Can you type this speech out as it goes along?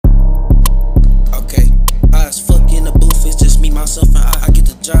myself and I get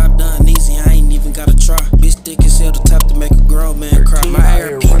the job done easy, I ain't even gotta try. Bitch thick as hell, the type to make a grown man cry.